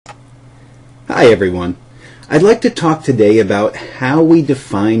Hi everyone. I'd like to talk today about how we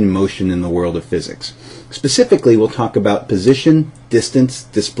define motion in the world of physics. Specifically, we'll talk about position, distance,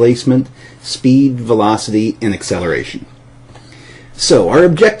 displacement, speed, velocity, and acceleration. So, our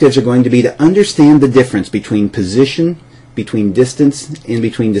objectives are going to be to understand the difference between position, between distance, and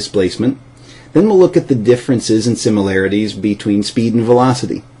between displacement. Then we'll look at the differences and similarities between speed and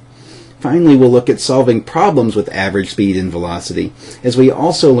velocity. Finally, we'll look at solving problems with average speed and velocity, as we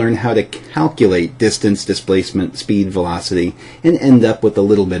also learn how to calculate distance, displacement, speed, velocity, and end up with a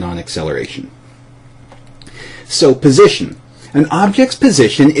little bit on acceleration. So, position. An object's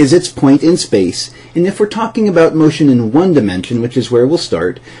position is its point in space, and if we're talking about motion in one dimension, which is where we'll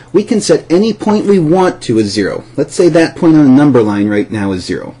start, we can set any point we want to as 0. Let's say that point on a number line right now is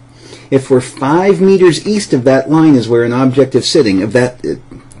 0. If we're 5 meters east of that line is where an object is sitting,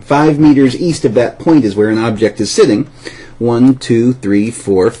 5 meters east of that point is where an object is sitting, 1, 2, 3,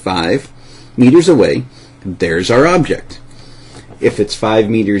 4, 5 meters away, there's our object. If it's 5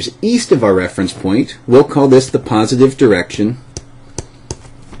 meters east of our reference point, we'll call this the positive direction,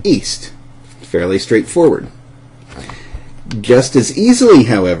 east. Fairly straightforward. Just as easily,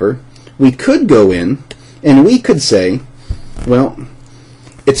 however, we could go in and we could say, well,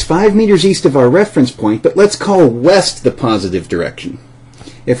 it's 5 meters east of our reference point, but let's call west the positive direction.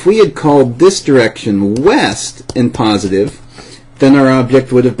 If we had called this direction west and positive, then our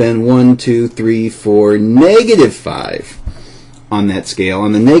object would have been 1, 2, 3, 4, negative 5 on that scale,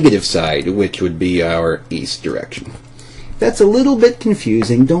 on the negative side, which would be our east direction. That's a little bit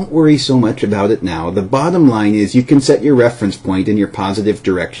confusing. Don't worry so much about it now. The bottom line is you can set your reference point in your positive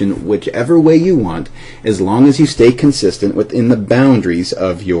direction whichever way you want, as long as you stay consistent within the boundaries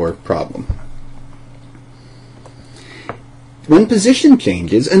of your problem. When position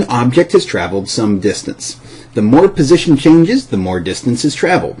changes, an object has traveled some distance. The more position changes, the more distance is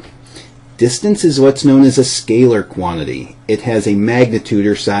traveled. Distance is what's known as a scalar quantity. It has a magnitude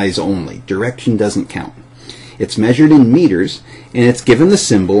or size only. Direction doesn't count. It's measured in meters, and it's given the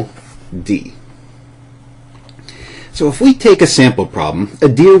symbol d. So if we take a sample problem, a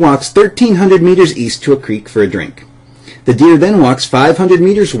deer walks 1,300 meters east to a creek for a drink. The deer then walks 500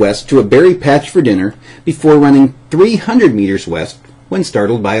 meters west to a berry patch for dinner before running 300 meters west when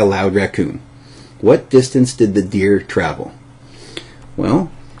startled by a loud raccoon. What distance did the deer travel?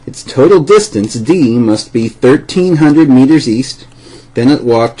 Well, its total distance, d, must be 1,300 meters east, then it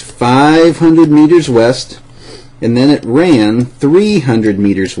walked 500 meters west, and then it ran 300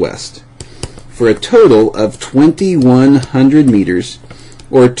 meters west, for a total of 2,100 meters,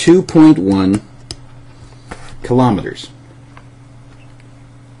 or 2.1 kilometers.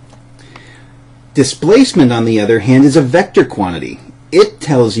 Displacement, on the other hand, is a vector quantity. It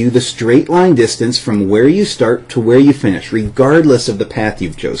tells you the straight line distance from where you start to where you finish, regardless of the path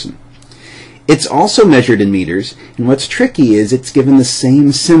you've chosen. It's also measured in meters, and what's tricky is it's given the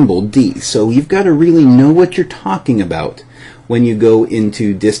same symbol, d, so you've got to really know what you're talking about when you go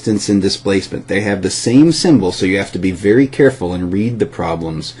into distance and displacement. They have the same symbol, so you have to be very careful and read the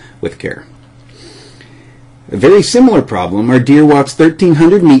problems with care. A very similar problem, our deer walks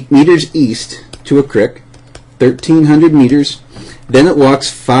 1,300 meters east to a creek, 1,300 meters, then it walks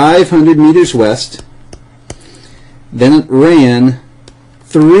 500 meters west, then it ran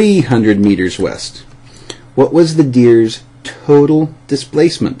 300 meters west. What was the deer's total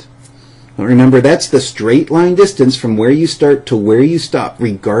displacement? Well, remember, that's the straight line distance from where you start to where you stop,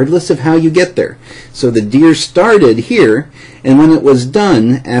 regardless of how you get there. So the deer started here, and when it was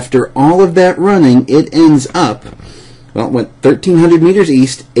done, after all of that running, it ends up, well, it went 1,300 meters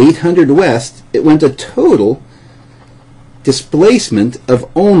east, 800 west. It went a total displacement of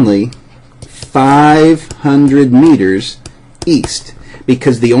only 500 meters east,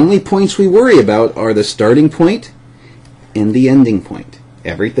 because the only points we worry about are the starting point and the ending point.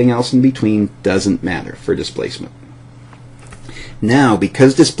 Everything else in between doesn't matter for displacement. Now,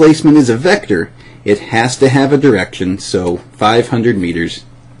 because displacement is a vector, it has to have a direction, so 500 meters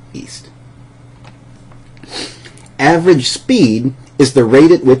east. Average speed is the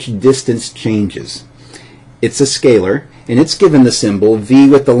rate at which distance changes. It's a scalar, and it's given the symbol v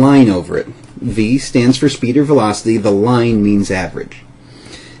with the line over it. V stands for speed or velocity, the line means average.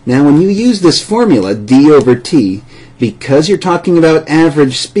 Now when you use this formula, d over t, because you're talking about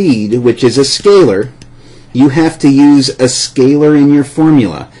average speed, which is a scalar, you have to use a scalar in your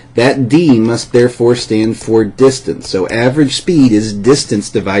formula. That d must therefore stand for distance. So average speed is distance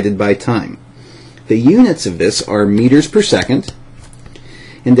divided by time. The units of this are meters per second,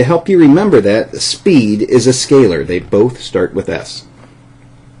 and to help you remember that, speed is a scalar. They both start with s.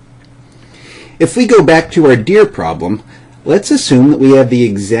 If we go back to our deer problem, Let's assume that we have the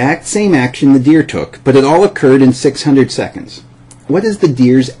exact same action the deer took, but it all occurred in 600 seconds. What is the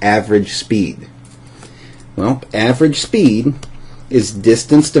deer's average speed? Well, average speed is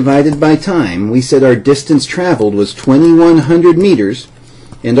distance divided by time. We said our distance traveled was 2,100 meters,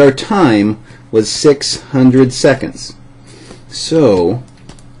 and our time was 600 seconds. So,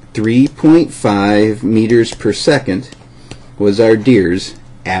 3.5 meters per second was our deer's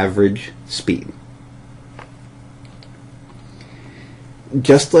average speed.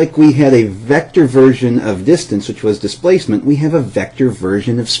 Just like we had a vector version of distance, which was displacement, we have a vector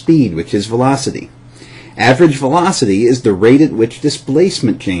version of speed, which is velocity. Average velocity is the rate at which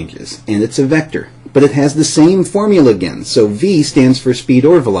displacement changes, and it's a vector. But it has the same formula again. So v stands for speed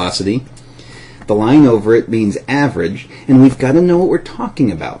or velocity. The line over it means average, and we've got to know what we're talking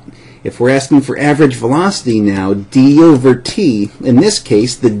about. If we're asking for average velocity now, d over t, in this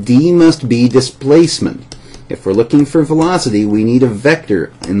case, the d must be displacement. If we're looking for velocity, we need a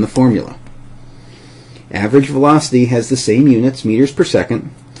vector in the formula. Average velocity has the same units, meters per second.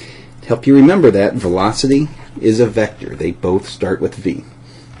 To help you remember that, velocity is a vector. They both start with v.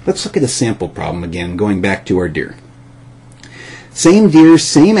 Let's look at a sample problem again, going back to our deer. Same deer,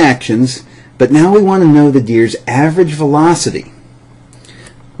 same actions, but now we want to know the deer's average velocity.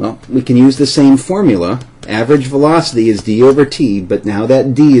 Well, we can use the same formula. Average velocity is d over t, but now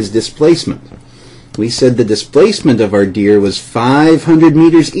that d is displacement. We said the displacement of our deer was 500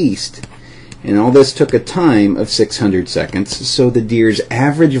 meters east, and all this took a time of 600 seconds, so the deer's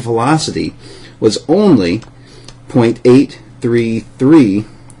average velocity was only 0.833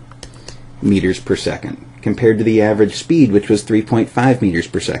 meters per second, compared to the average speed, which was 3.5 meters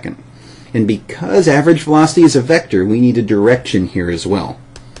per second. And because average velocity is a vector, we need a direction here as well.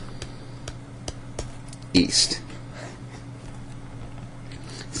 East.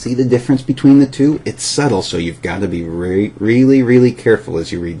 See the difference between the two? It's subtle, so you've got to be really careful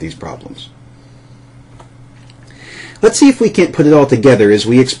as you read these problems. Let's see if we can't put it all together as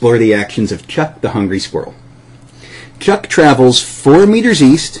we explore the actions of Chuck the hungry squirrel. Chuck travels 4 meters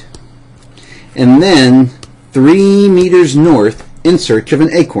east and then 3 meters north in search of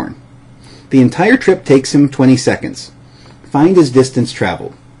an acorn. The entire trip takes him 20 seconds. Find his distance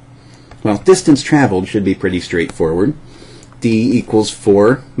traveled. Well, distance traveled should be pretty straightforward. D equals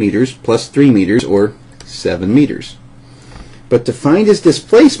 4 meters plus 3 meters, or 7 meters. But to find his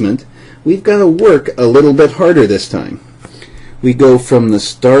displacement, we've got to work a little bit harder this time. We go from the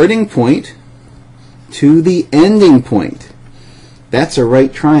starting point to the ending point. That's a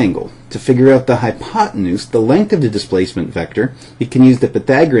right triangle. To figure out the hypotenuse, the length of the displacement vector, we can use the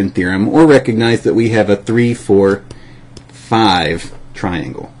Pythagorean theorem or recognize that we have a 3, 4, 5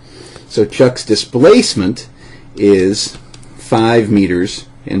 triangle. So Chuck's displacement is 5 meters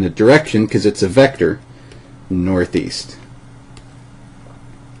in the direction, because it's a vector, northeast.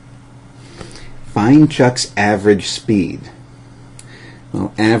 Find Chuck's average speed.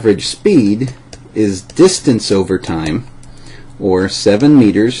 Well, average speed is distance over time, or 7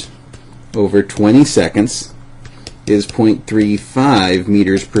 meters over 20 seconds is 0.35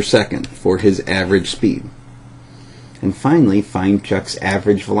 meters per second for his average speed. And finally, find Chuck's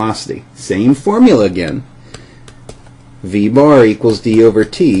average velocity. Same formula again. V bar equals d over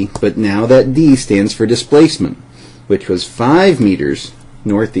t, but now that d stands for displacement, which was 5 meters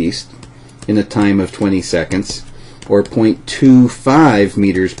northeast in a time of 20 seconds, or 0.25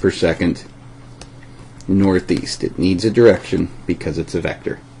 meters per second northeast. It needs a direction because it's a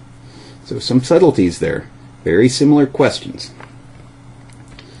vector. So some subtleties there. Very similar questions.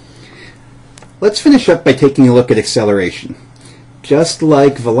 Let's finish up by taking a look at acceleration. Just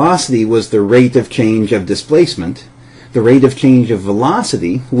like velocity was the rate of change of displacement, the rate of change of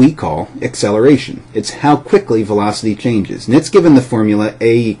velocity we call acceleration. It's how quickly velocity changes. And it's given the formula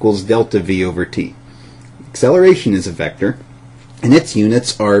a equals delta v over t. Acceleration is a vector, and its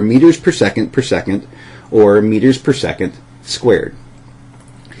units are meters per second, or meters per second squared.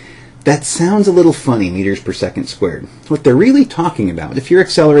 That sounds a little funny, meters per second squared. What they're really talking about, if your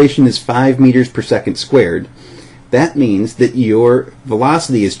acceleration is 5 meters per second squared, that means that your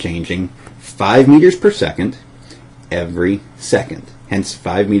velocity is changing 5 meters per second every second. Hence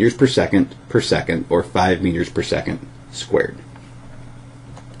 5 meters per second, or 5 meters per second squared.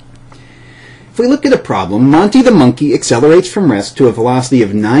 If we look at a problem, Monty the monkey accelerates from rest to a velocity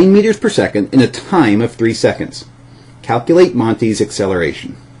of 9 meters per second in a time of 3 seconds. Calculate Monty's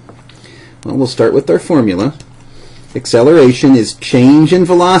acceleration. Well, we'll start with our formula. Acceleration is change in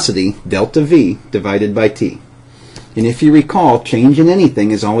velocity, delta v, divided by t. And if you recall, change in anything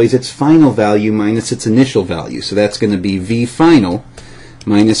is always its final value minus its initial value. So that's going to be v final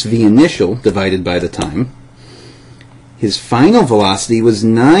minus v initial divided by the time. His final velocity was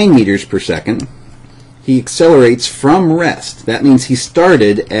 9 meters per second. He accelerates from rest. That means he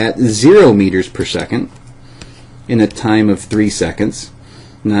started at 0 meters per second in a time of 3 seconds.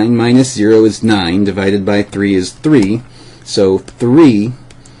 9 minus 0 is 9, divided by 3 is 3. So 3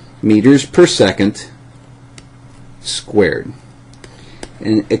 meters per second squared.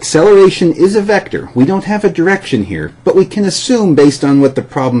 And acceleration is a vector. We don't have a direction here, but we can assume, based on what the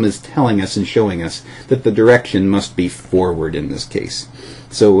problem is telling us and showing us, that the direction must be forward in this case.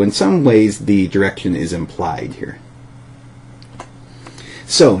 So in some ways, the direction is implied here.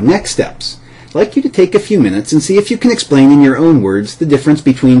 So, next steps. I'd like you to take a few minutes and see if you can explain in your own words the difference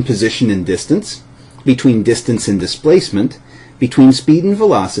between position and distance, between distance and displacement, between speed and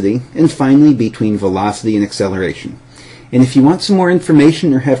velocity, and finally between velocity and acceleration. And if you want some more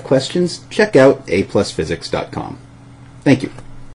information or have questions, check out APlusPhysics.com. Thank you.